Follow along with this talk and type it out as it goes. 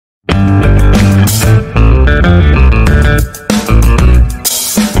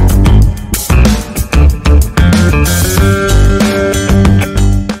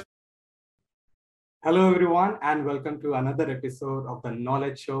and welcome to another episode of the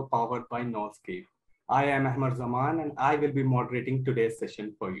KNOL-Edge Show powered by KNOLSKAPE. I am Ahmar Zaman and I will be moderating today's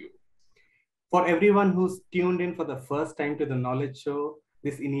session for you. For everyone who's tuned in for the first time to the KNOL-Edge Show,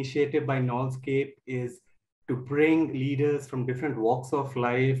 this initiative by KNOLSKAPE is to bring leaders from different walks of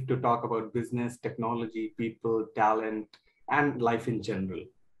life to talk about business, technology, people, talent, and life in general.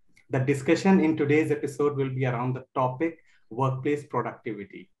 The discussion in today's episode will be around the topic workplace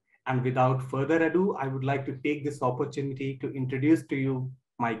productivity. And without further ado, I would like to take this opportunity to introduce to you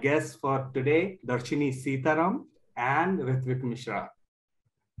my guests for today, Darshini Sitharam and Ritwik Mishra.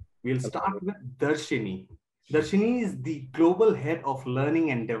 We'll start with Darshini. Darshini is the Global Head of Learning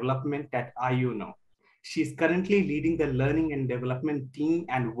and Development at Iyuno. She's currently leading the Learning and Development team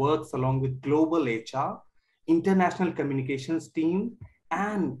and works along with Global HR, International Communications team,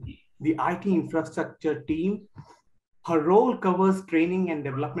 and the IT infrastructure team. Her role covers training and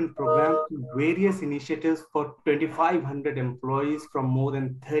development programs to various initiatives for 2,500 employees from more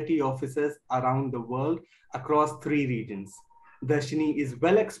than 30 offices around the world across 3 regions. Darshini is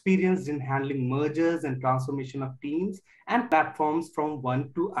well experienced in handling mergers and transformation of teams and platforms from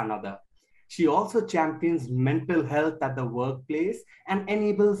one to another. She also champions mental health at the workplace and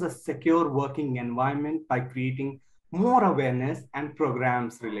enables a secure working environment by creating more awareness and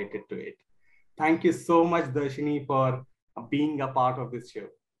programs related to it. Thank you so much, Darshini, for being a part of this show.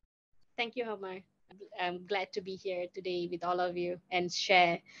 Thank you, Ahmar. I'm glad to be here today with all of you and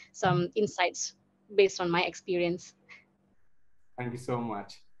share some insights based on my experience. Thank you so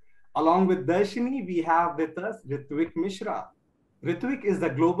much. Along with Darshini, we have with us Ritwik Mishra. Ritwik is the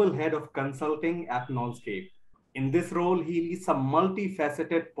Global Head of Consulting at KNOLSKAPE. In this role, he leads a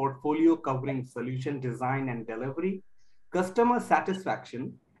multifaceted portfolio covering solution design and delivery, customer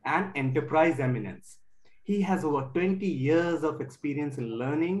satisfaction, and enterprise eminence. He has over 20 years of experience in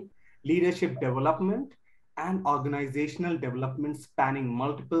learning, leadership development, and organizational development spanning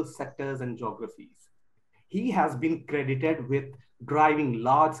multiple sectors and geographies. He has been credited with driving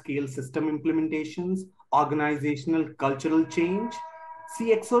large-scale system implementations, organizational cultural change,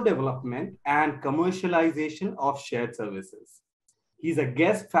 CXO development, and commercialization of shared services. He's a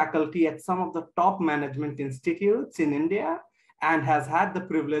guest faculty at some of the top management institutes in India and has had the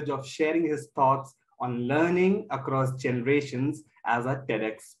privilege of sharing his thoughts on learning across generations as a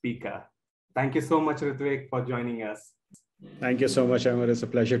TEDx speaker. Thank you so much, Ritwik, for joining us. Thank you so much, Ahmar. It's a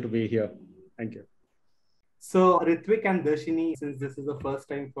pleasure to be here. Thank you. So, Ritwik and Darshini, since this is the first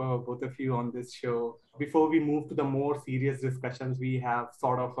time for both of you on this show, before we move to the more serious discussions, we have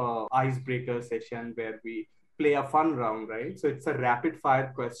sort of a icebreaker session where we play a fun round, right? So it's a rapid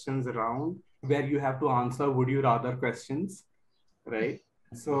fire questions round where you have to answer would you rather questions, right?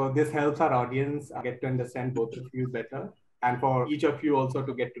 So this helps our audience get to understand both of you better and for each of you also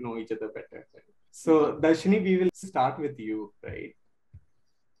to get to know each other better. So Darshini, we will start with you, right?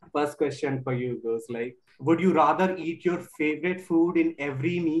 First question for you goes like, would you rather eat your favorite food in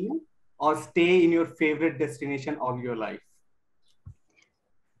every meal or stay in your favorite destination all your life?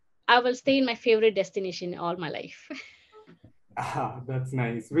 I will stay in my favorite destination all my life. That's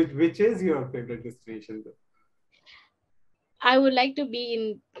nice. Which is your favorite destination though? I would like to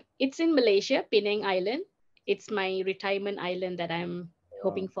be it's in Malaysia, Penang Island. It's my retirement island that I'm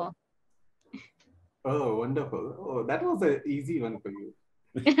hoping for. Oh, wonderful. Oh, that was an easy one for you.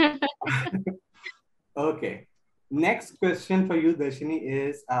 Okay. Next question for you, Darshini,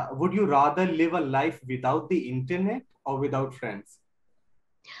 is would you rather live a life without the internet or without friends?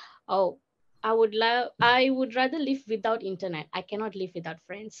 Oh, I would rather live without internet. I cannot live without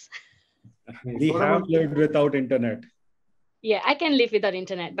friends. We have lived without internet. Yeah, I can live without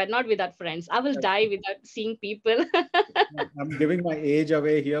internet, but not without friends. I will die without seeing people. I'm giving my age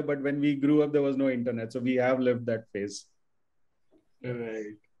away here, but when we grew up, there was no internet. So we have lived that phase.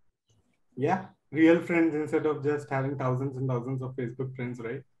 Right. Yeah. Real friends instead of just having thousands and thousands of Facebook friends,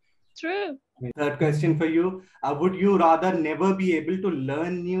 right? True. Third question for you. Would you rather never be able to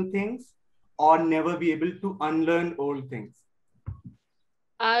learn new things or never be able to unlearn old things?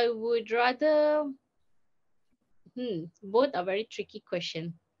 I would rather... both are very tricky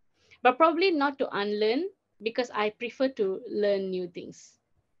question, but probably not to unlearn because I prefer to learn new things.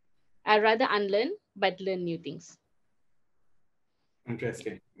 I'd rather unlearn but learn new things.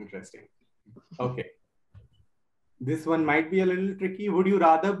 Interesting. Okay. This one might be a little tricky. Would you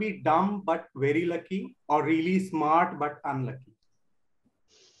rather be dumb but very lucky or really smart but unlucky?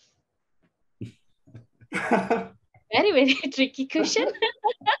 Very, very tricky question.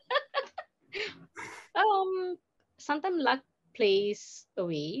 Sometimes luck plays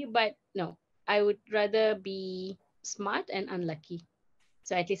away, but no, I would rather be smart and unlucky.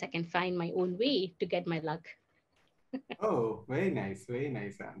 So at least I can find my own way to get my luck. Oh, very nice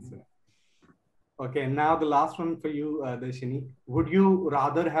answer. Okay, now the last one for you, Darshini. Would you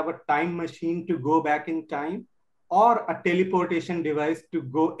rather have a time machine to go back in time or a teleportation device to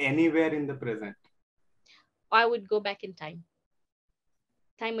go anywhere in the present? I would go back in time.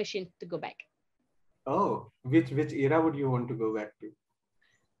 Time machine to go back. Oh, which era would you want to go back to?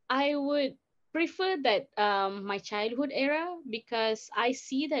 I would prefer that my childhood era, because I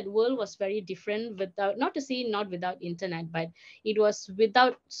see that world was very different without, not to say not without internet, but it was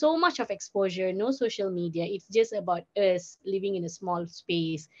without so much of exposure, no social media. It's just about us living in a small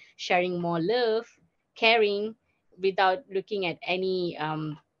space, sharing more love, caring, without looking at any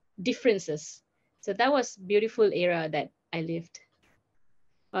differences. So that was beautiful era that I lived.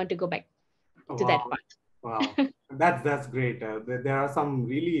 I want to go back to that Wow, part. wow, that's great. There are some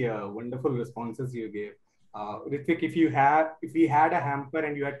really wonderful responses you gave. Ritwik, if we had a hamper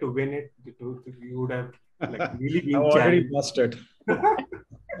and you had to win it, you would have like really I've been already challenged. lost it.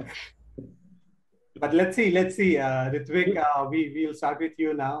 But let's see, Ritwik, we'll start with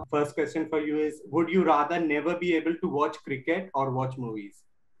you now. First question for you is: would you rather never be able to watch cricket or watch movies?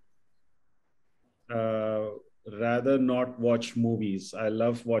 Uh, Rather not watch movies. I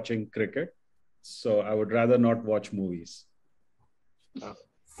love watching cricket, so I would rather not watch movies.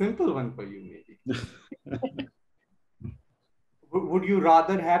 Simple one for you, maybe. Would you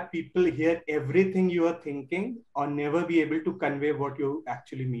rather have people hear everything you are thinking or never be able to convey what you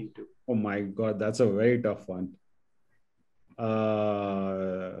actually mean to? Oh my God, that's a very tough one.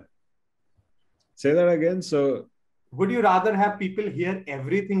 Uh, Say that again. So, Would you rather have people hear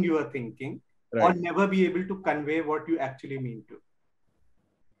everything you are thinking or right. never be able to convey what you actually mean to?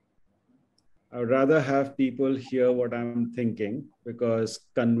 I would rather have people hear what I'm thinking, because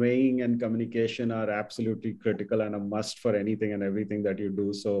conveying and communication are absolutely critical and a must for anything and everything that you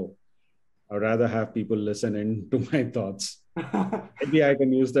do. So I'd rather have people listen in to my thoughts. Maybe I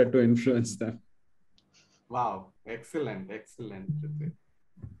can use that to influence them. Wow, excellent, excellent.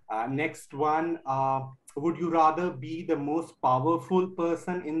 Next one, would you rather be the most powerful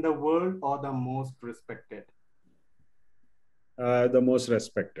person in the world or the most respected? The most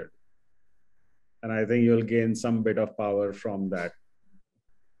respected. And I think you'll gain some bit of power from that.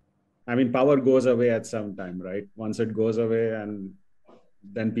 I mean, power goes away at some time, right? Once it goes away, and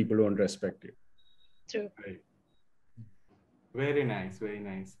then people don't respect you. True. Right. Very nice, very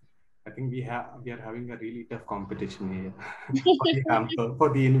nice. I think we are having a really tough competition here for the hamper,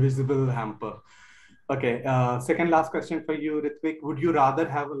 for the invisible hamper. Okay, second last question for you, Ritwik. Would you rather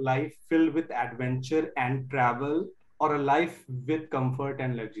have a life filled with adventure and travel or a life with comfort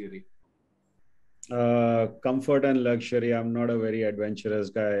and luxury? Comfort and luxury. I'm not a very adventurous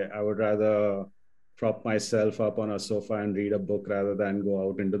guy. I would rather prop myself up on a sofa and read a book rather than go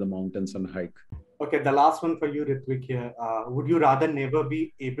out into the mountains and hike. Okay, the last one for you, Ritwik here. Would you rather never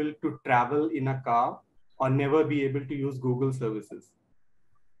be able to travel in a car or never be able to use Google services?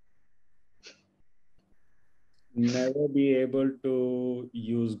 Never be able to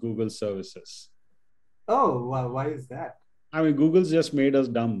use Google services. Oh, wow, why is that? I mean, Google's just made us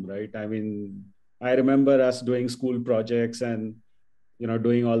dumb, right? I mean, I remember us doing school projects and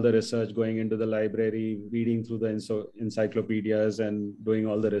doing all the research, going into the library, reading through the encyclopedias and doing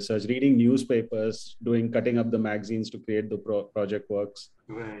all the research, reading newspapers, cutting up the magazines to create the project works.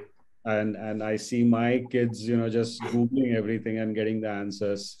 Right. And I see my kids, just Googling everything and getting the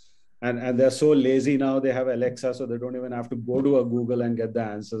answers. And they're so lazy now, they have Alexa, so they don't even have to go to a Google and get the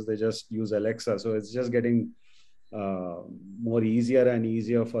answers. They just use Alexa. So it's just getting more easier and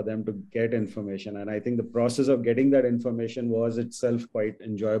easier for them to get information. And I think the process of getting that information was itself quite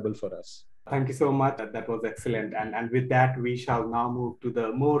enjoyable for us. Thank you so much. That was excellent. And with that, we shall now move to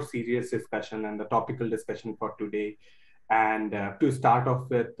the more serious discussion and the topical discussion for today. And to start off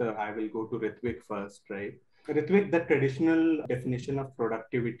with, I will go to Ritwik first, right? Ritwik, the traditional definition of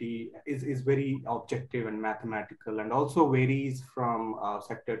productivity is very objective and mathematical and also varies from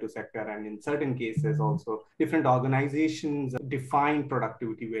sector to sector. And in certain cases, also different organizations define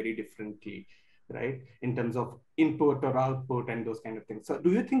productivity very differently, right? In terms of input or output and those kind of things. So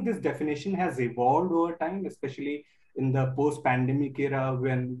do you think this definition has evolved over time, especially in the post-pandemic era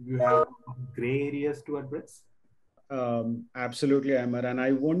when you have gray areas to address? Absolutely, Amar. And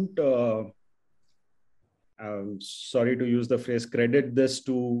I won't, sorry to use the phrase, credit this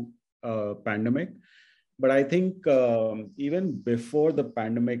to pandemic. But I think even before the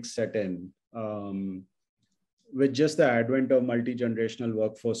pandemic set in, with just the advent of multi-generational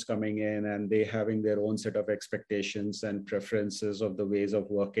workforce coming in and they having their own set of expectations and preferences of the ways of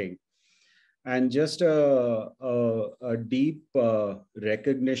working, and just a deep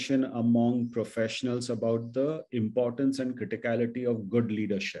recognition among professionals about the importance and criticality of good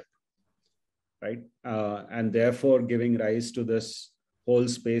leadership, right? And therefore giving rise to this whole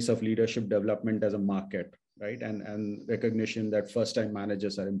space of leadership development as a market, right? And recognition that first-time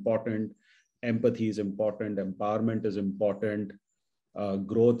managers are important, empathy is important, empowerment is important,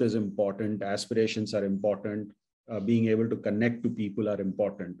 growth is important, aspirations are important, being able to connect to people are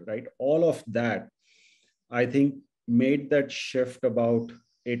important, right? All of that, I think, made that shift about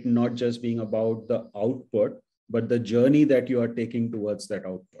it not just being about the output, but the journey that you are taking towards that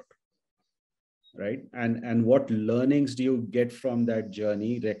output, right? And what learnings do you get from that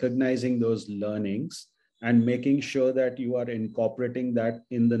journey, recognizing those learnings and making sure that you are incorporating that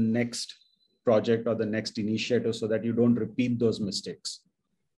in the next project or the next initiative so that you don't repeat those mistakes,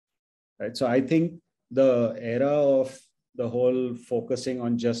 right? So I think the era of the whole focusing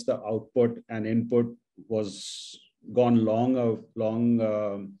on just the output and input was gone long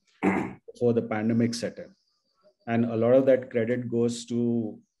before the pandemic set in. And a lot of that credit goes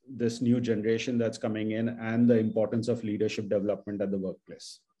to this new generation that's coming in and the importance of leadership development at the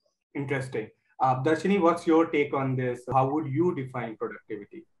workplace. Interesting. Darshini, what's your take on this? How would you define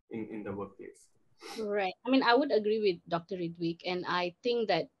productivity in the workplace? Right. I mean, I would agree with Dr. Ritwik, and I think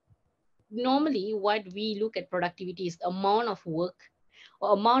that normally what we look at productivity is the amount of work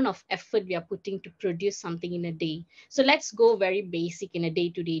or amount of effort we are putting to produce something in a day. So let's go very basic in a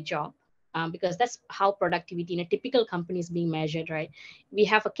day-to-day job, because that's how productivity in a typical company is being measured, right? We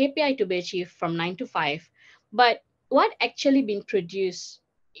have a KPI to be achieved from 9 to 5, but what actually been produced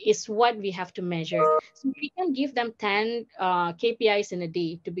is what we have to measure. So we can give them 10 KPIs in a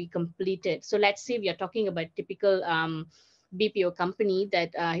day to be completed. So let's say we are talking about typical BPO company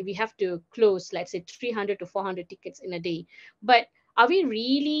that we have to close, let's say 300 to 400 tickets in a day. But are we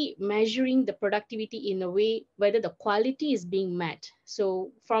really measuring the productivity in a way whether the quality is being met?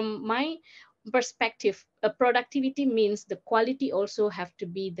 So from my perspective, a productivity means the quality also have to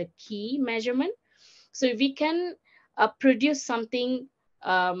be the key measurement. So if we can produce something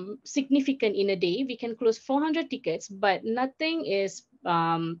significant in a day, we can close 400 tickets, but nothing is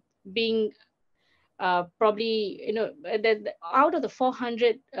being probably, out of the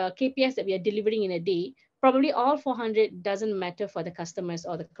 400 KPIs that we are delivering in a day, probably all 400 doesn't matter for the customers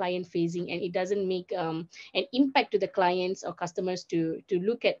or the client facing, and it doesn't make an impact to the clients or customers to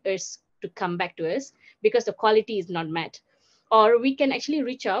look at us, to come back to us, because the quality is not met. Or we can actually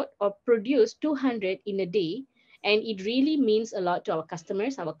reach out or produce 200 in a day, and it really means a lot to our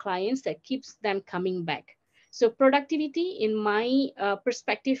customers, our clients, that keeps them coming back. So productivity, in my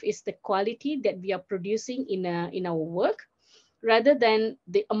perspective, is the quality that we are producing in our work, rather than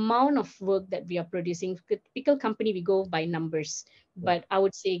the amount of work that we are producing. Typical company, we go by numbers, but I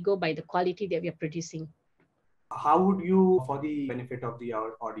would say go by the quality that we are producing. How would you, for the benefit of the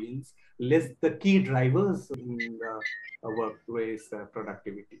audience, list the key drivers in the workplace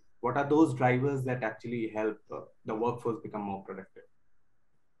productivity? What are those drivers that actually help the workforce become more productive?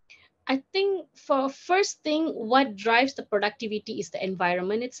 I think for first thing, what drives the productivity is the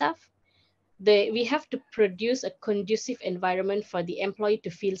environment itself. We have to produce a conducive environment for the employee to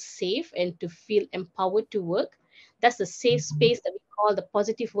feel safe and to feel empowered to work. That's the safe space that we call the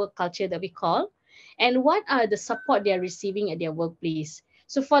positive work culture that we call. And what are the support they are receiving at their workplace?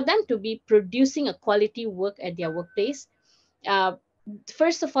 So for them to be producing a quality work at their workplace, uh,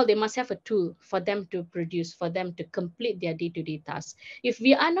 first of all, they must have a tool for them to produce, for them to complete their day-to-day tasks. If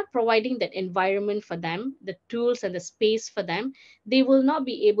we are not providing that environment for them, the tools and the space for them, they will not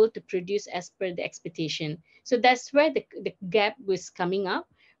be able to produce as per the expectation. So that's where the gap was coming up,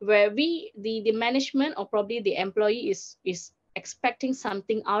 where the management or probably the employee is expecting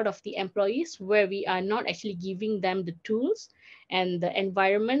something out of the employees, where we are not actually giving them the tools and the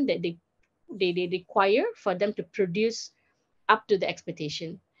environment that they require for them to produce up to the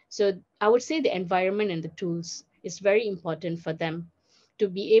expectation. So I would say the environment and the tools is very important for them to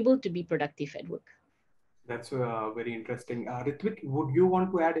be able to be productive at work. That's very interesting. Ritwik, would you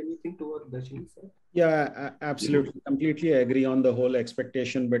want to add anything to what Darshini said? Yeah, absolutely. Completely agree on the whole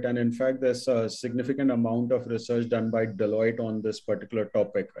expectation bit. And in fact, there's a significant amount of research done by Deloitte on this particular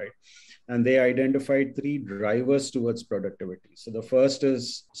topic, right? And they identified 3 drivers towards productivity. So the first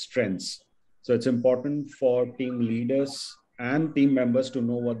is strengths. So it's important for team leaders and team members to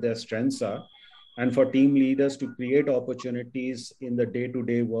know what their strengths are, and for team leaders to create opportunities in the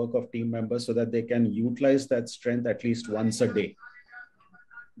day-to-day work of team members so that they can utilize that strength at least once a day.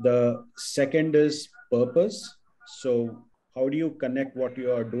 The second is purpose. So how do you connect what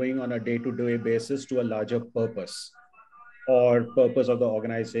you are doing on a day-to-day basis to a larger purpose? or purpose of the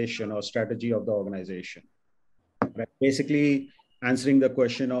organization or strategy of the organization. Right? Basically, answering the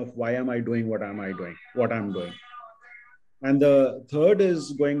question of why am I doing what am I doing, what I'm doing. And the third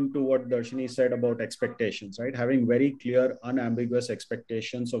is going to what Darshini said about expectations, right? Having very clear, unambiguous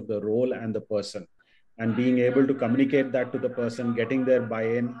expectations of the role and the person, and being able to communicate that to the person, getting their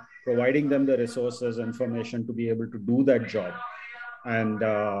buy-in, providing them the resources, information to be able to do that job,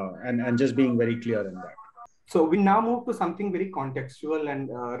 and just being very clear in that. So we now move to something very contextual and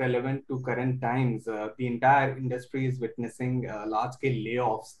relevant to current times. The entire industry is witnessing large-scale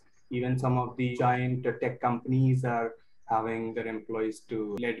layoffs. Even some of the giant tech companies are having their employees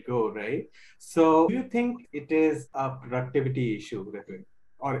to let go, right? So do you think it is a productivity issue, Ritwik?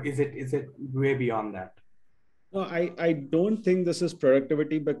 Or is it way beyond that? No, I don't think this is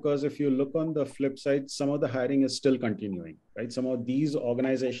productivity, because if you look on the flip side, some of the hiring is still continuing, right? Some of these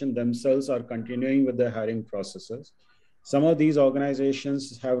organizations themselves are continuing with their hiring processes. Some of these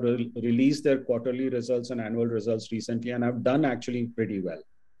organizations have released their quarterly results and annual results recently and have done actually pretty well,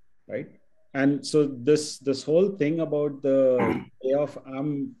 right? And so this whole thing about the layoff,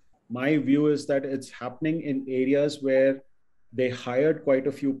 my view is that it's happening in areas where they hired quite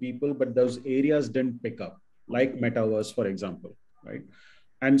a few people, but those areas didn't pick up, like metaverse, for example, right?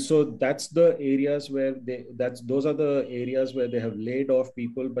 And so that's the areas where those are the areas where they have laid off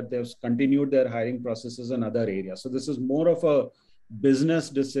people, but they've continued their hiring processes in other areas. So this is more of a business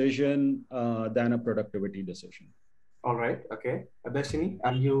decision than a productivity decision. All right. Okay. Darshini,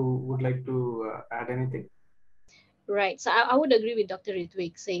 you would like to add anything? Right. So I would agree with Dr.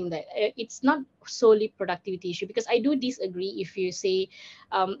 Ritwik saying that it's not solely productivity issue, because I do disagree if you say,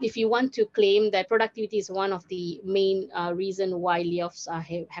 if you want to claim that productivity is one of the main reason why layoffs are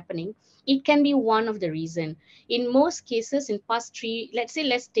happening. It can be one of the reason. In most cases, in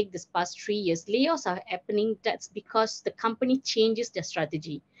let's take this past 3 years, layoffs are happening. That's because the company changes their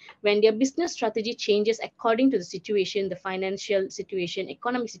strategy. When their business strategy changes according to the situation, the financial situation,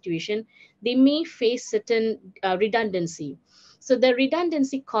 economic situation, they may face certain redundancy. So the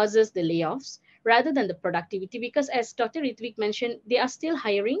redundancy causes the layoffs rather than the productivity, because as Dr. Ritwik mentioned, they are still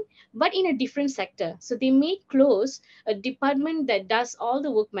hiring, but in a different sector. So they may close a department that does all the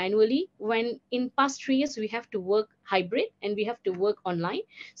work manually, when in past 3 years we have to work hybrid and we have to work online.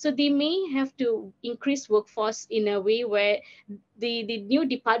 So they may have to increase workforce in a way where the new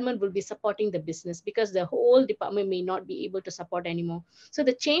department will be supporting the business, because the whole department may not be able to support anymore. So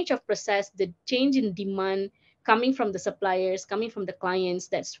the change of process, the change in demand coming from the suppliers, coming from the clients,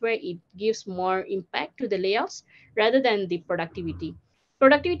 that's where it gives more impact to the layoffs rather than the productivity.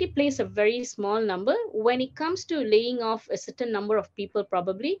 Productivity plays a very small number. When it comes to laying off a certain number of people,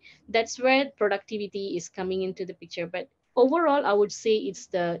 probably that's where productivity is coming into the picture. But overall, I would say it's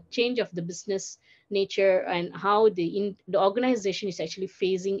the change of the business nature and how the organization is actually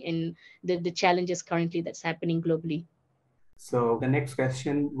facing in the challenges currently that's happening globally. So the next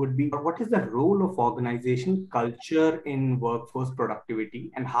question would be, what is the role of organization culture in workforce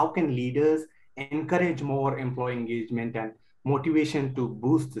productivity, and how can leaders encourage more employee engagement and motivation to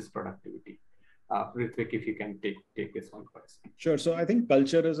boost this productivity? Ritwik, if you can take this one first. Sure. So I think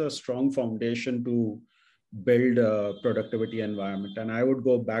culture is a strong foundation to build a productivity environment. And I would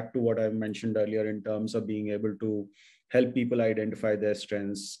go back to what I mentioned earlier in terms of being able to help people identify their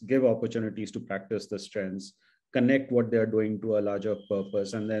strengths, give opportunities to practice the strengths, connect what they're doing to a larger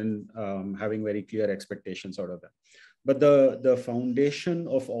purpose, and then having very clear expectations out of them. But the foundation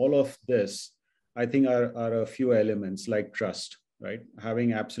of all of this, I think, are a few elements like trust, right?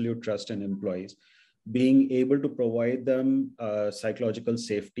 Having absolute trust in employees, being able to provide them psychological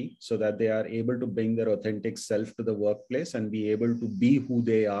safety so that they are able to bring their authentic self to the workplace and be able to be who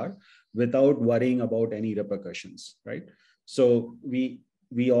they are without worrying about any repercussions, right? So we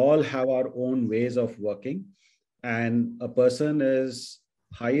all have our own ways of working, and a person is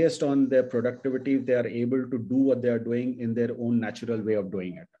highest on their productivity if they are able to do what they are doing in their own natural way of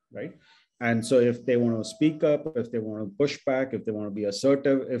doing it, right? And so if they want to speak up, if they want to push back, if they want to be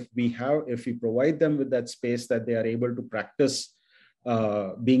assertive, if we provide them with that space that they are able to practice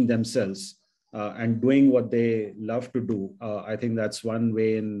being themselves and doing what they love to do, I think that's one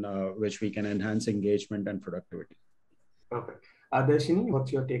way in which we can enhance engagement and productivity. Perfect. Darshini,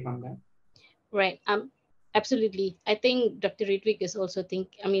 what's your take on that? Right. Absolutely. I think Dr. Ritwik is also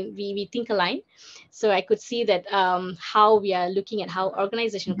we think alike. So I could see that how we are looking at how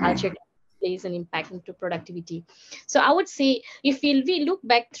organizational culture plays an impact into productivity. So I would say if we look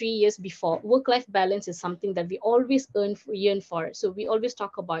back 3 years before, work-life balance is something that we always yearn for. So we always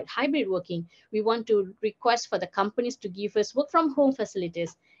talk about hybrid working. We want to request for the companies to give us work from home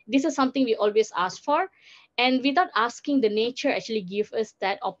facilities. This is something we always ask for. And without asking, the nature actually give us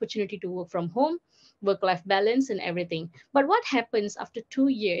that opportunity to work from home, work-life balance and everything. But what happens after 2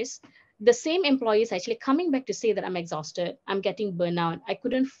 years? The same employee is actually coming back to say that I'm exhausted, I'm getting burnout, I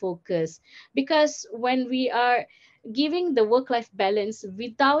couldn't focus. Because when we are giving the work-life balance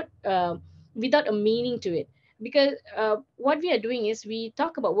without a meaning to it, because what we are doing is we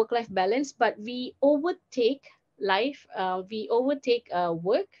talk about work-life balance, but we overtake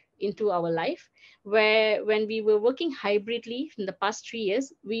work into our life, where when we were working hybridly in the past 3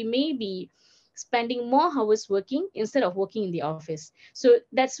 years, we may be spending more hours working instead of working in the office. So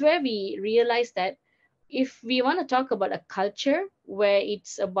that's where we realize that if we want to talk about a culture where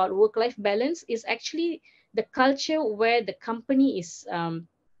it's about work-life balance, is actually the culture where the company is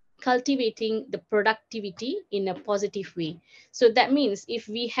cultivating the productivity in a positive way. So that means if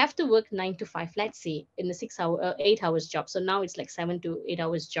we have to work 9 to 5, let's say in the 8 hours job, so now it's like 7 to 8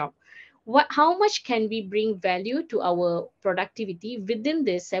 hours job, how much can we bring value to our productivity within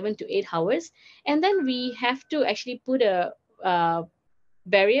the 7 to 8 hours? And then we have to actually put a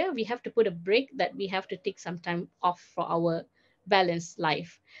barrier, we have to put a break, that we have to take some time off for our balanced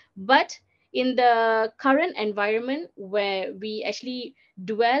life. But in the current environment where we actually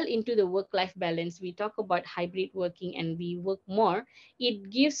dwell into the work life balance, we talk about hybrid working and we work more, it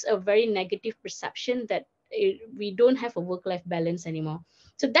gives a very negative perception that we don't have a work life balance anymore.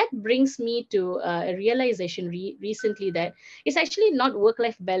 So that brings me to a realization recently that it's actually not work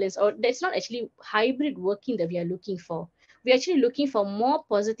life balance, or that's not actually hybrid working that we are looking for. We're actually looking for more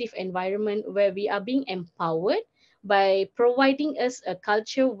positive environment where we are being empowered by providing us a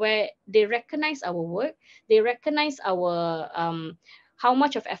culture where they recognize our work, they recognize our how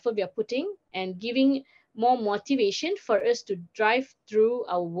much of effort we are putting, and giving more motivation for us to drive through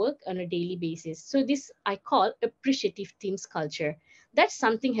our work on a daily basis. So this I call appreciative teams culture. That's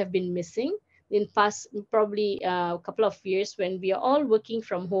something have been missing in past probably a couple of years, when we are all working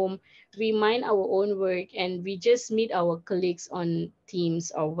from home, we mind our own work and we just meet our colleagues on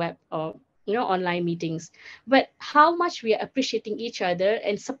Teams or web or online meetings. But how much we are appreciating each other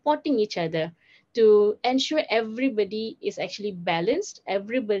and supporting each other to ensure everybody is actually balanced,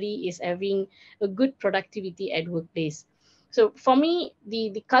 everybody is having a good productivity at workplace. So for me,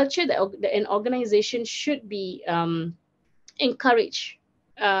 the culture that an organization should be encourage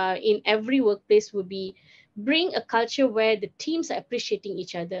in every workplace would be bring a culture where the teams are appreciating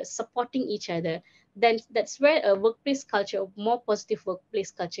each other, supporting each other. Then that's where a workplace culture, a more positive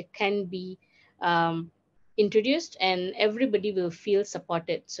workplace culture, can be um, introduced, and everybody will feel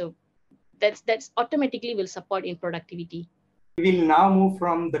supported. So that's automatically will support in productivity. We'll now move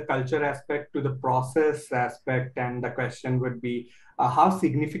from the culture aspect to the process aspect, and the question would be how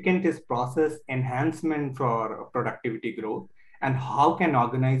significant is process enhancement for productivity growth, and how can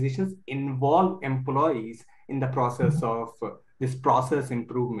organizations involve employees in the process of this process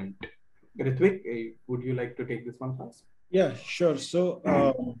improvement? Ritwik, would you like to take this one first? Yeah, sure. So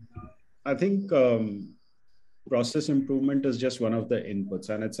I think process improvement is just one of the inputs,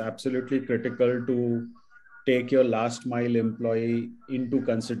 and it's absolutely critical to take your last mile employee into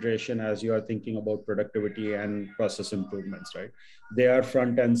consideration as you are thinking about productivity and process improvements, right? They are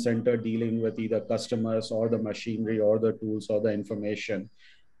front and center dealing with either customers or the machinery or the tools or the information.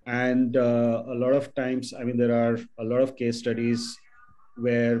 And a lot of times, I mean, there are a lot of case studies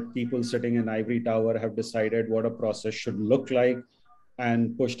where people sitting in ivory tower have decided what a process should look like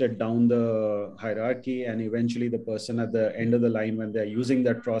and pushed it down the hierarchy, and eventually the person at the end of the line, when they're using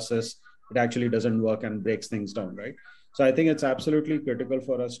that process, it actually doesn't work and breaks things down, right? So I think it's absolutely critical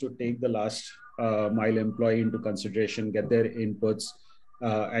for us to take the last mile employee into consideration, get their inputs,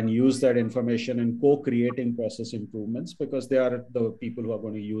 and use that information in co-creating process improvements, because they are the people who are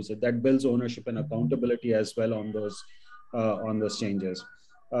going to use it. That builds ownership and accountability as well on those changes.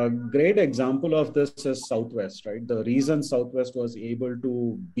 A great example of this is Southwest, right? The reason Southwest was able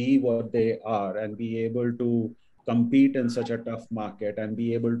to be what they are and be able to compete in such a tough market and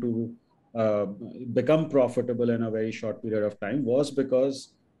be able to become profitable in a very short period of time was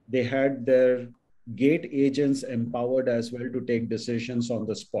because they had their gate agents empowered as well to take decisions on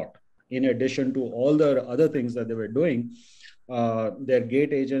the spot. In addition to all the other things that they were doing, their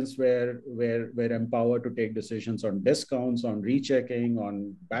gate agents were empowered to take decisions on discounts, on rechecking,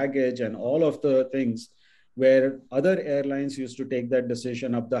 on baggage, and all of the things where other airlines used to take that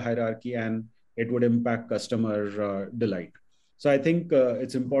decision up the hierarchy and it would impact customer delight. So I think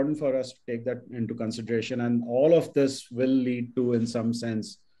it's important for us to take that into consideration, and all of this will lead to, in some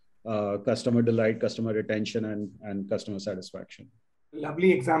sense, customer delight, customer retention, and customer satisfaction.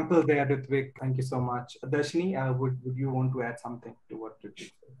 Lovely example there, Ritwik. Thank you so much. Darshini, would you want to add something to what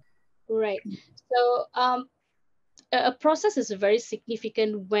Ritwik said? Right. So a process is very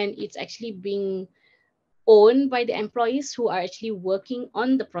significant when it's actually being owned by the employees who are actually working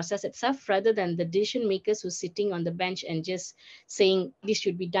on the process itself, rather than the decision makers who's sitting on the bench and just saying this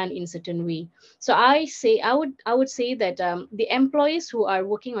should be done in certain way. So I would say that the employees who are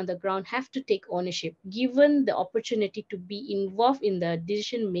working on the ground have to take ownership, given the opportunity to be involved in the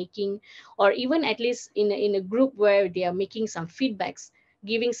decision making, or even at least in a group where they are making some feedbacks,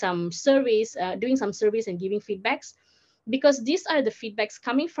 giving some surveys, doing some surveys and giving feedbacks, because these are the feedbacks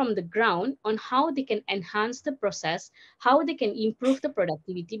coming from the ground on how they can enhance the process, how they can improve the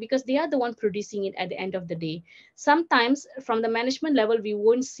productivity, because they are the one producing it at the end of the day. Sometimes from the management level, we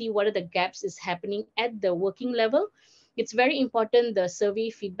won't see what are the gaps is happening at the working level. It's very important the survey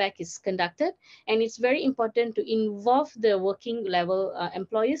feedback is conducted, and it's very important to involve the working level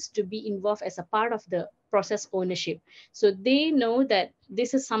employees to be involved as a part of the process ownership, so they know that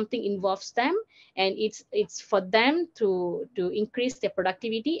this is something involves them, and it's for them to increase their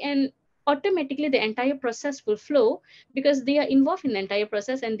productivity, and automatically the entire process will flow, because they are involved in the entire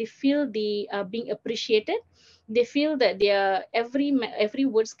process and they feel they are being appreciated. They feel that their every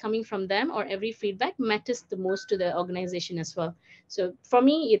words coming from them or every feedback matters the most to the organization as well. So for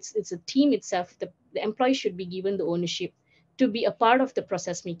me, it's a team itself. The employee should be given the ownership to be a part of the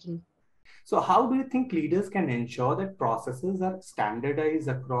process making. So, how do you think leaders can ensure that processes are standardized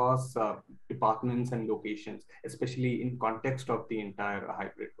across departments and locations, especially in context of the entire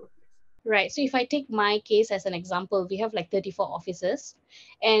hybrid workplace? Right. So if I take my case as an example, we have like 34 offices.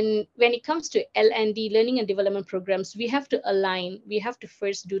 And when it comes to L&D, learning and development programs, we have to align. We have to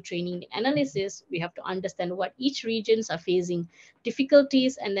first do training analysis. We have to understand what each regions are facing,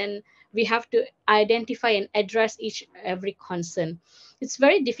 difficulties, and then we have to identify and address each every concern. It's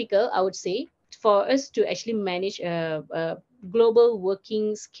very difficult, I would say, for us to actually manage a global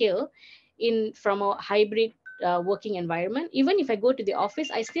working scale in from a hybrid working environment. Even if I go to the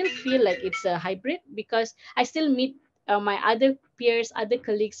office, I still feel like it's a hybrid, because I still meet my other peers, other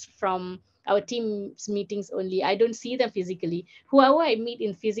colleagues from our team's meetings only. I don't see them physically. Whoever I meet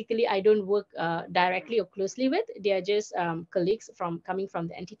in physically, I don't work directly or closely with. They are just colleagues from coming from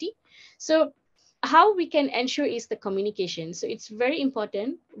the entity. So how we can ensure is the communication. So it's very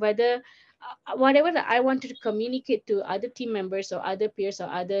important whether whatever that I wanted to communicate to other team members or other peers or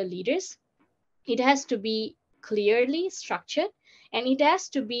other leaders, it has to be clearly structured, and it has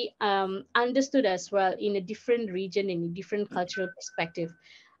to be understood as well in a different region, in a different cultural perspective.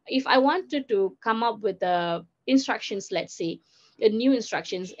 If I wanted to come up with instructions, let's say new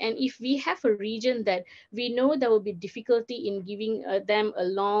instructions, and if we have a region that we know there will be difficulty in giving them a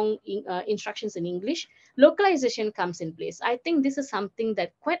long instructions in English, localization comes in place. I think this is something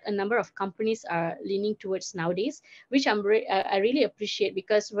that quite a number of companies are leaning towards nowadays, which I really appreciate,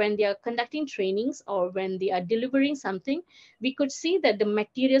 because when they are conducting trainings or when they are delivering something, we could see that the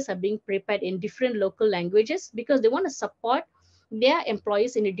materials are being prepared in different local languages, because they want to support their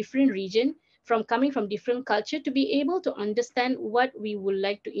employees in a different region, from coming from different culture, to be able to understand what we would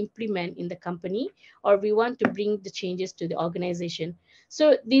like to implement in the company, or we want to bring the changes to the organization.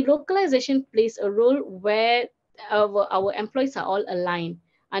 So the localization plays a role where our employees are all aligned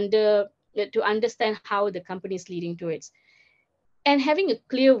under to understand how the company is leading towards, and having a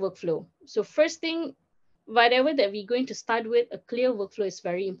clear workflow. So first thing, whatever that we're going to start with, a clear workflow is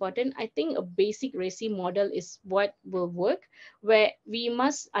very important. I think a basic RACI model is what will work, where we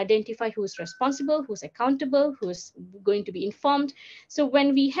must identify who's responsible, who's accountable, who's going to be informed. So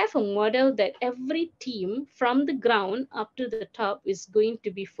when we have a model that every team from the ground up to the top is going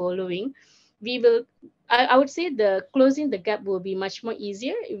to be following, we will, I would say the closing the gap will be much more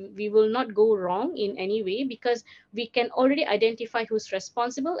easier. We will not go wrong in any way, because we can already identify who's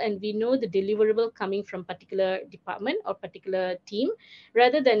responsible, and we know the deliverable coming from particular department or particular team,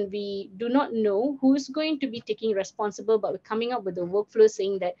 rather than we do not know who's going to be taking responsible, but we're coming up with a workflow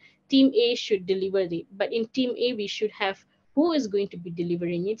saying that team A should deliver it, but in team A we should have who is going to be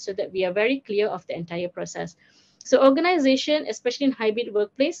delivering it, so that we are very clear of the entire process. So organization, especially in hybrid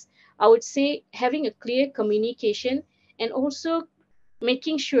workplace, I would say having a clear communication, and also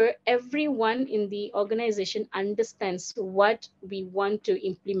making sure everyone in the organization understands what we want to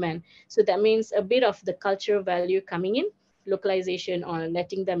implement. So that means a bit of the cultural value coming in, localization, or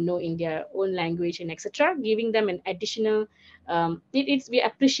letting them know in their own language and etc. Giving them an additional, it's we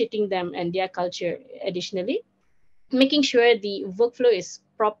appreciating them and their culture additionally, making sure the workflow is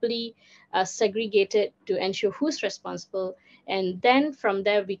properly segregated to ensure who's responsible, and then from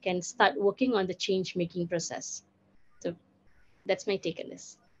there we can start working on the change making process. So that's my take on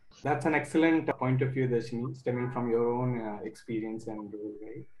this. That's an excellent point of view, Darshini, stemming from your own experience and role,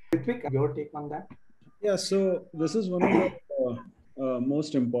 right? Ritwik, your take on that? Yeah, so this is one of the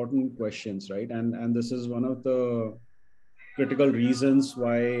most important questions, right? And this is one of the critical reasons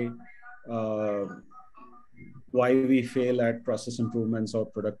uh, why we fail at process improvements or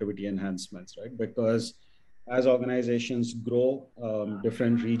productivity enhancements, right? Because as organizations grow,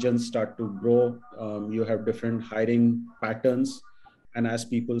 different regions start to grow, you have different hiring patterns. And as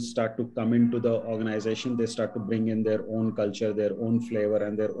people start to come into the organization, they start to bring in their own culture, their own flavor,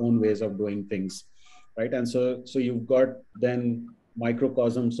 and their own ways of doing things, right? And so you've got then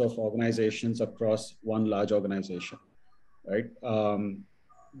microcosms of organizations across one large organization, right?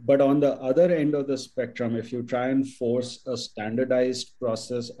 But on the other end of the spectrum, if you try and force a standardized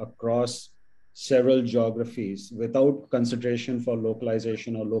process across several geographies without consideration for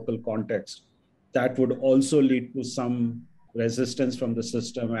localization or local context, that would also lead to some resistance from the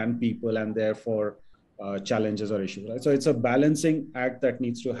system and people, and therefore challenges or issues. Right? So it's a balancing act that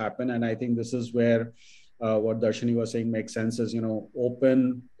needs to happen, and I think this is where what Darshini was saying makes sense. Is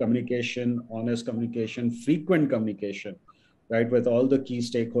open communication, honest communication, frequent communication, right, with all the key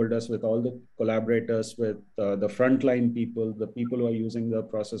stakeholders, with all the collaborators, with the frontline people, the people who are using the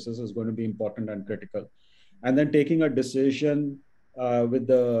processes is going to be important and critical. And then taking a decision with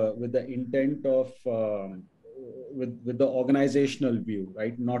the intent of with the organizational view,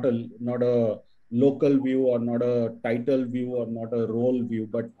 right? Not a local view or not a title view or not a role view,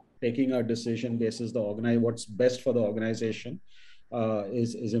 but taking a decision basis what's best for the organization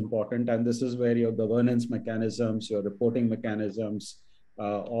is important. And this is where your governance mechanisms, your reporting mechanisms,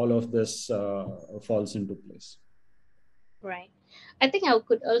 all of this falls into place. Right. I think I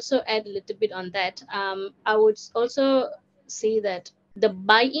could also add a little bit on that. I would also say that the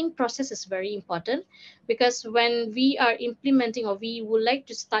buy-in process is very important, because when we are implementing or we would like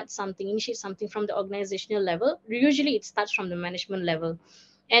to start something, initiate something from the organizational level, usually it starts from the management level.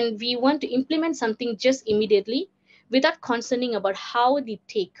 And we want to implement something just immediately without concerning about how they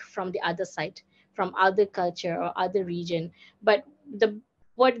take from the other side, from other culture or other region. But the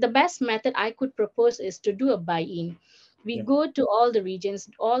best method I could propose is to do a buy-in. We Yeah. go to all the regions,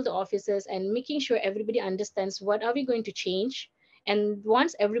 all the offices, and making sure everybody understands what are we going to change. And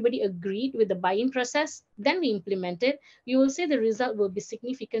once everybody agreed with the buy-in process, then we implement it. You will see the result will be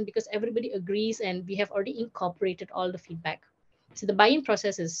significant because everybody agrees and we have already incorporated all the feedback. So the buy-in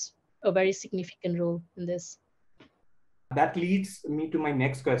process is a very significant role in this. That leads me to my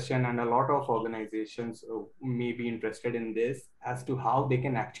next question, and a lot of organizations may be interested in this as to how they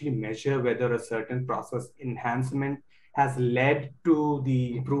can actually measure whether a certain process enhancement has led to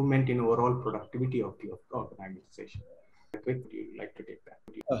the improvement in overall productivity of the organization. Would you like to take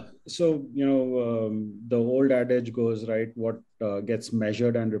that? So, the old adage goes, right, what gets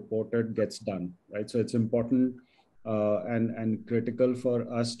measured and reported gets done, right? So it's important and critical for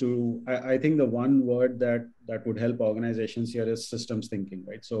us to, I think the one word that would help organizations here is systems thinking,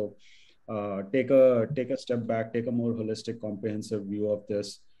 right? So take a step back, take a more holistic, comprehensive view of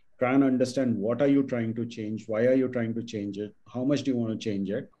this, try and understand what are you trying to change, why are you trying to change it, how much do you want to change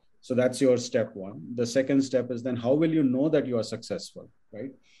it. So that's your step one. The second step is then how will you know that you are successful, right?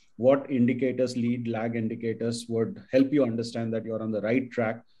 What indicators, lead, lag indicators would help you understand that you're on the right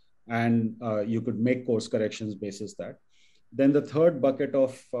track, and you could make course corrections basis that. Then the third bucket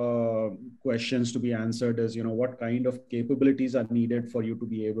of questions to be answered is, what kind of capabilities are needed for you to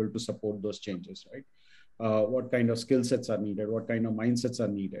be able to support those changes, right? What kind of skill sets are needed? What kind of mindsets are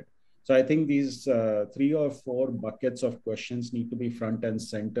needed? So I think these 3 or 4 buckets of questions need to be front and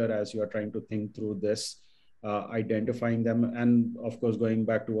center as you are trying to think through this, identifying them. And of course, going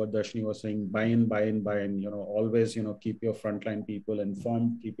back to what Darshini was saying, buy in, always, keep your frontline people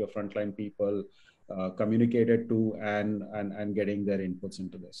informed, keep your frontline people communicated to, and getting their inputs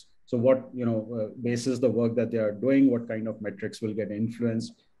into this. So what, basis the work that they are doing, what kind of metrics will get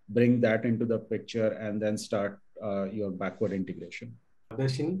influenced, bring that into the picture, and then start your backward integration.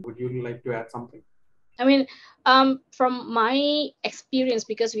 Darshini, would you like to add something? I mean, from my experience,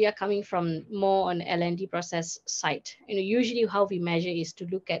 because we are coming from more on L&D process side, usually how we measure is to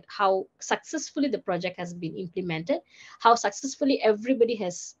look at how successfully the project has been implemented, how successfully everybody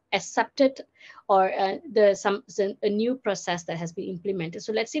has accepted, or a new process that has been implemented.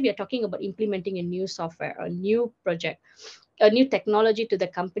 So let's say we are talking about implementing a new software or a new project, a new technology to the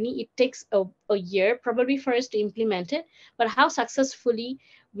company. It takes a year probably for us to implement it, but how successfully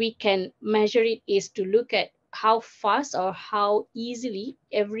we can measure it is to look at how fast or how easily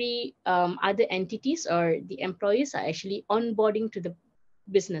every other entities or the employees are actually onboarding to the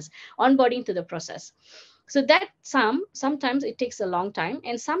business, onboarding to the process. So that sometimes it takes a long time,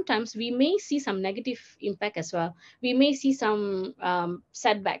 and sometimes we may see some negative impact as well. We may see some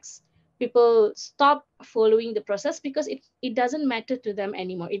setbacks. People stop following the process because it doesn't matter to them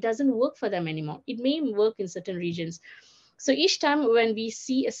anymore. It doesn't work for them anymore. It may work in certain regions. So each time when we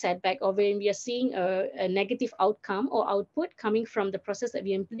see a setback, or when we are seeing a negative outcome or output coming from the process that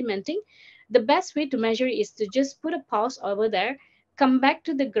we're implementing, the best way to measure it is to just put a pause over there, come back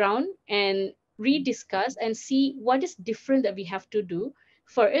to the ground and rediscuss and see what is different that we have to do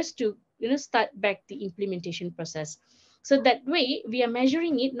for us to start back the implementation process. So that way we are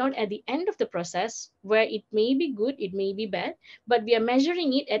measuring it not at the end of the process where it may be good, it may be bad, but we are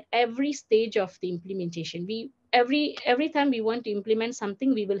measuring it at every stage of the implementation. Every time we want to implement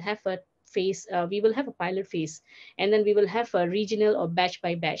something, we will have a phase, we will have a pilot phase, and then we will have a regional or batch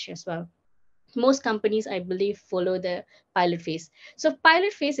by batch as well. Most companies, I believe, follow the pilot phase. So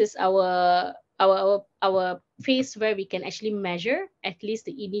pilot phase is our phase where we can actually measure at least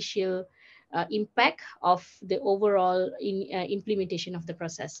the initial impact of the overall implementation of the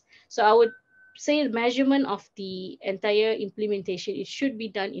process. So I would say the measurement of the entire implementation, it should be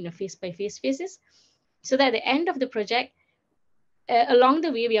done in a phase by phase phases, so that at the end of the project, along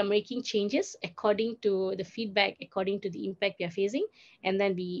the way, we are making changes according to the feedback, according to the impact we are facing, and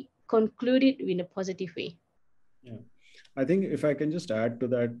then we conclude it in a positive way. Yeah. I think if I can just add to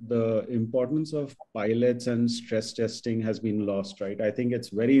that, the importance of pilots and stress testing has been lost, right? I think it's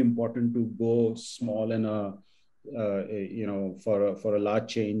very important to go small in for a large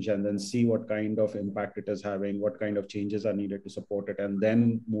change, and then see what kind of impact it is having, what kind of changes are needed to support it, and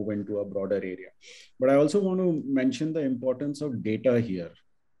then move into a broader area. But I also want to mention the importance of data here,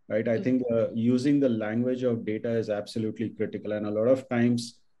 right? I think using the language of data is absolutely critical. And a lot of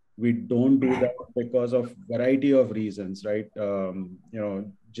times we don't do that because of variety of reasons, right?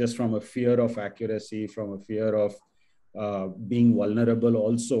 Just from a fear of accuracy, from a fear of being vulnerable.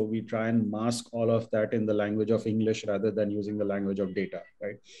 Also, we try and mask all of that in the language of English rather than using the language of data,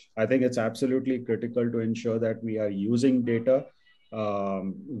 right? I think it's absolutely critical to ensure that we are using data.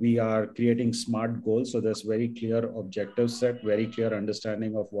 We are creating smart goals. So there's very clear objective set, very clear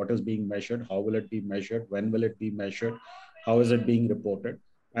understanding of what is being measured, how will it be measured, when will it be measured, how is it being reported,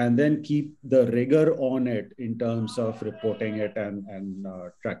 and then keep the rigor on it in terms of reporting it and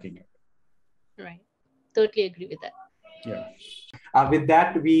tracking it. Right. Totally agree with that. Yeah. With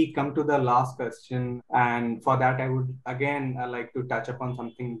that, we come to the last question. And for that, I would again like to touch upon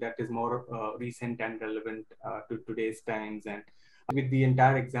something that is more recent and relevant to today's times. And with the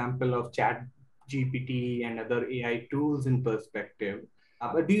entire example of Chat GPT and other AI tools in perspective,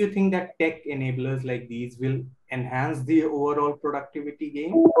 but do you think that tech enablers like these will enhance the overall productivity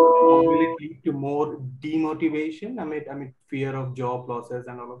gain, or will it lead to more demotivation amid fear of job losses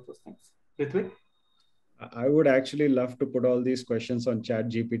and all of those things? Ritwik? I would actually love to put all these questions on Chat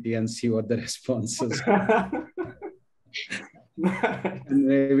GPT and see what the responses are. And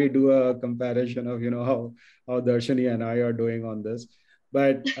maybe do a comparison of how Darshini and I are doing on this.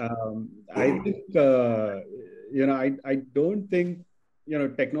 But I think I don't think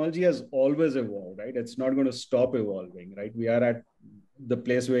technology has always evolved, right? It's not going to stop evolving, right? We are at the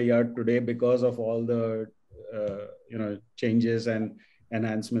place where we are today because of all the changes and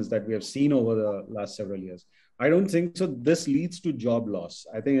enhancements that we have seen over the last several years. I don't think so. This leads to job loss.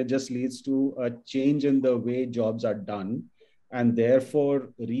 I think it just leads to a change in the way jobs are done, and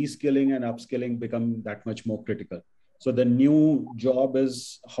therefore reskilling and upskilling become that much more critical. So the new job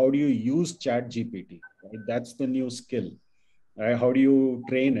is, how do you use Chat GPT? Right? That's the new skill. Right? How do you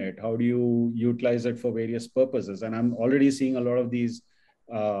train it? How do you utilize it for various purposes? And I'm already seeing a lot of these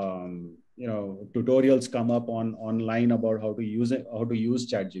tutorials come up online about how to use it, how to use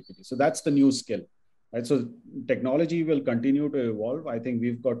Chat GPT. So that's the new skill, right? So technology will continue to evolve. I think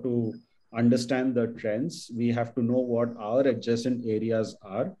we've got to understand the trends. We have to know what our adjacent areas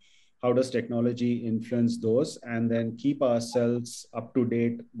are. How does technology influence those? And then keep ourselves up to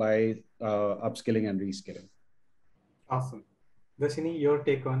date by upskilling and reskilling. Awesome. Darshini, your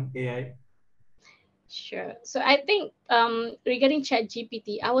take on AI? Sure. So I think regarding Chat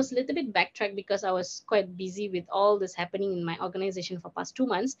GPT, I was a little bit backtracked because I was quite busy with all this happening in my organization for past 2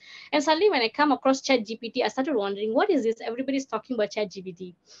 months. And suddenly when I come across Chat GPT, I started wondering, what is this? Everybody's talking about Chat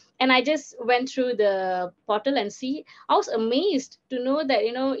GPT. And I just went through the portal and see, I was amazed to know that,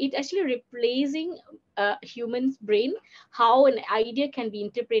 it actually replacing a human's brain, how an idea can be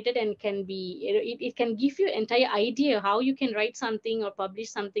interpreted and can be, it can give you an entire idea how you can write something or publish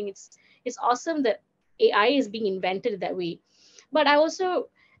something. It's awesome that AI is being invented that way. But I also,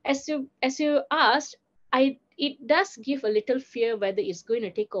 as you asked, it does give a little fear whether it's going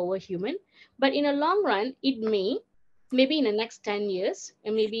to take over human. But in a long run, it may, maybe in the next 10 years,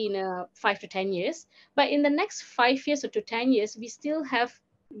 and maybe in 5 to 10 years. But in the next 5 years or to 10 years, we still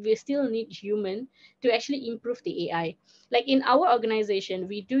need human to actually improve the AI. Like in our organization,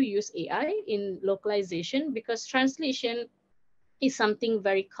 we do use AI in localization because translation is something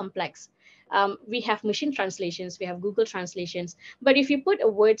very complex. We have machine translations, we have Google translations, but if you put a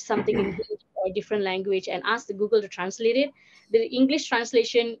word something in Hindi or a different language and ask the Google to translate it, the English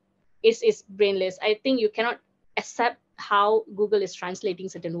translation is brainless. I think you cannot accept how Google is translating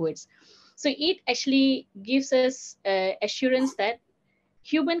certain words. So it actually gives us assurance that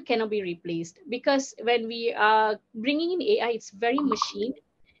human cannot be replaced, because when we are bringing in AI, it's very machine.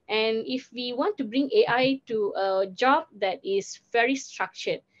 And if we want to bring AI to a job that is very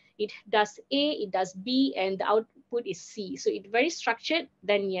structured, it does A, it does B, and the output is C. So it's very structured,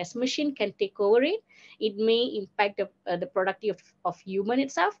 then yes, machine can take over it. It may impact the productivity of human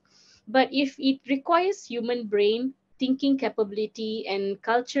itself. But if it requires human brain, thinking capability, and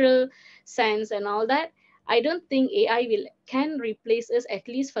cultural sense and all that, I don't think AI can replace us, at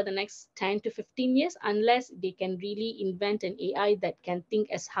least for the next 10 to 15 years, unless they can really invent an AI that can think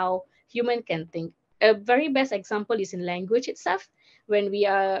as how human can think. A very best example is in language itself. When we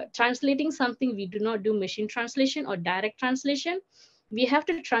are translating something, we do not do machine translation or direct translation. We have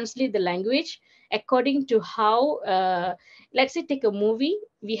to translate the language according to how, let's say, take a movie.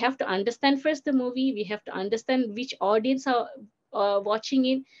 We have to understand first the movie. We have to understand which audience are watching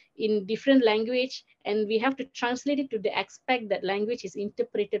it in different language, and we have to translate it to the aspect that language is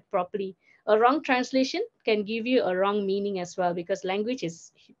interpreted properly. A wrong translation can give you a wrong meaning as well, because language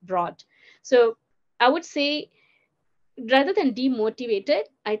is broad. So I would say, rather than demotivated,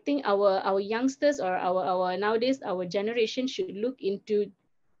 I think our youngsters, or our nowadays, our generation should look into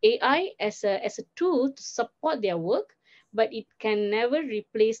AI as a tool to support their work, but it can never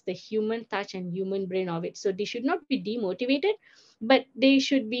replace the human touch and human brain of it. So they should not be demotivated, but they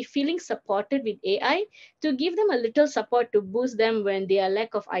should be feeling supported with AI to give them a little support to boost them when they are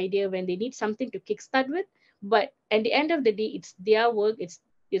lack of idea, when they need something to kickstart with. But at the end of the day, it's their work. It's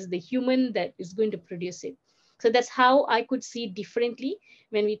the human that is going to produce it. So that's how I could see differently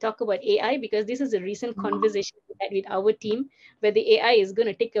when we talk about AI, because this is a recent conversation we had with our team, where the AI is going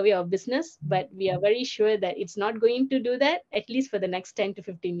to take away our business, but we are very sure that it's not going to do that, at least for the next 10 to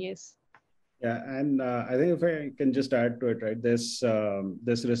 15 years. Yeah, and I think if I can just add to it, right?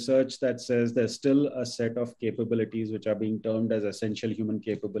 There's research that says there's still a set of capabilities which are being termed as essential human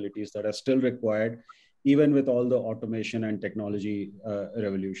capabilities that are still required, even with all the automation and technology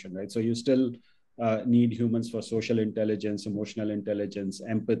revolution, right? So you still need humans for social intelligence, emotional intelligence,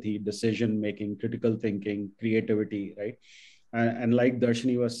 empathy, decision making, critical thinking, creativity, right? And like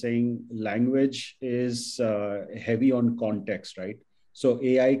Darshini was saying, language is heavy on context, right? So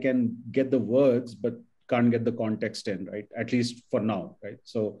AI can get the words, but can't get the context in, right? At least for now, right?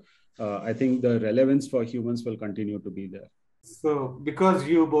 So I think the relevance for humans will continue to be there. So because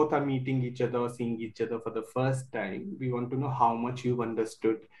you both are meeting each other, seeing each other for the first time, we want to know how much you've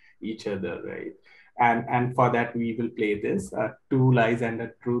understood each other, right? And for that, we will play this two lies and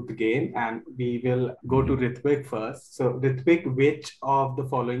a truth game, and we will go to Ritwik first. So Ritwik, which of the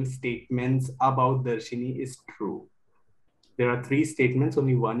following statements about Darshini is true? There are three statements,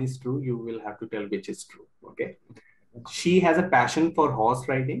 only one is true. You will have to tell which is true, okay? She has a passion for horse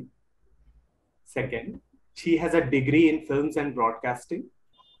riding. Second, she has a degree in films and broadcasting.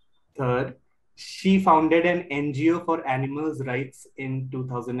 Third, she founded an NGO for animals' rights in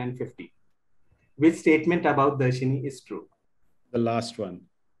 2015. Which statement about Darshini is true? The last one,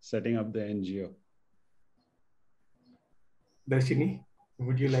 setting up the NGO. Darshini,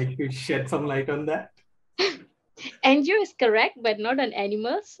 would you like to shed some light on that? NGO is correct, but not on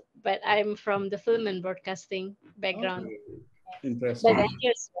animals. But I'm from the film and broadcasting background. Okay. Interesting. But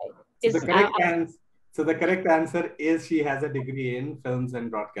NGO is right. So the correct answer is she has a degree in films and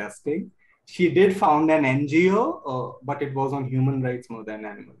broadcasting. She did found an NGO, but it was on human rights more than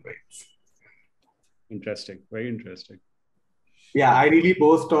animal rights. Interesting. Very interesting. Yeah, I really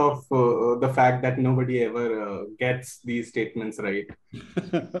boast of the fact that nobody ever gets these statements right.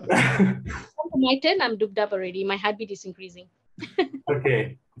 My turn, I'm duped up already. My heartbeat is increasing.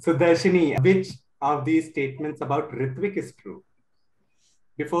 Okay. So Darshini, which of these statements about Ritwik is true?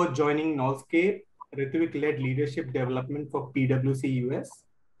 Before joining KNOLSKAPE, Ritwik led leadership development for PwC US.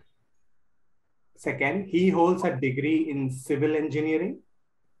 Second, he holds a degree in civil engineering.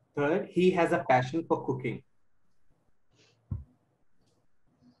 Third, he has a passion for cooking.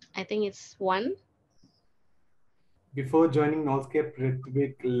 I think it's one. Before joining KNOLSKAPE,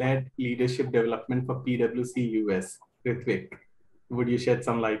 Ritwik led leadership development for PwC US. Ritwik, would you shed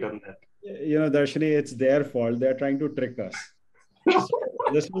some light on that? Darshini, it's their fault. They're trying to trick us. So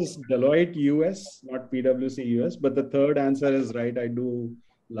this was Deloitte US, not PwC US. But the third answer is right. I do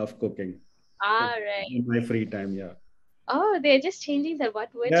love cooking. Right. In my free time, yeah. Oh, they're just changing the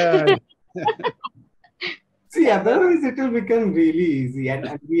what word? Yeah. See, otherwise it will become really easy,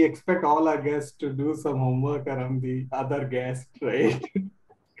 and we expect all our guests to do some homework around the other guest, right?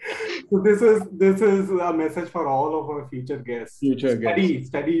 So this is a message for all of our future guests.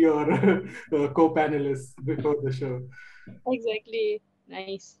 Study your co-panelists before the show. Exactly.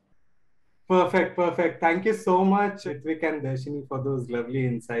 Nice. Perfect. Thank you so much, Ritwik and Darshini, for those lovely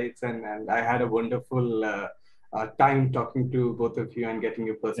insights, and I had a wonderful time talking to both of you and getting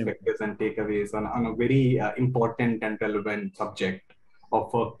your perspectives and takeaways on a very important and relevant subject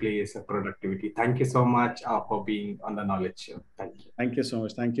of workplace productivity. Thank you so much for being on the Knowledge Show. Thank you. Thank you so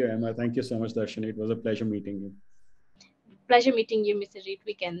much. Thank you, Emma. Thank you so much, Darshini. It was a pleasure meeting you. Pleasure meeting you, Mr.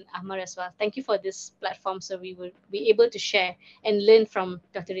 Ritwik and Ahmar as well. Thank you for this platform, so we will be able to share and learn from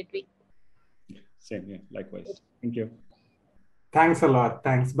Dr. Ritwik. Same here. Likewise. Thank you. Thanks a lot.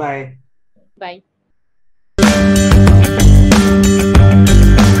 Thanks. Bye. Bye.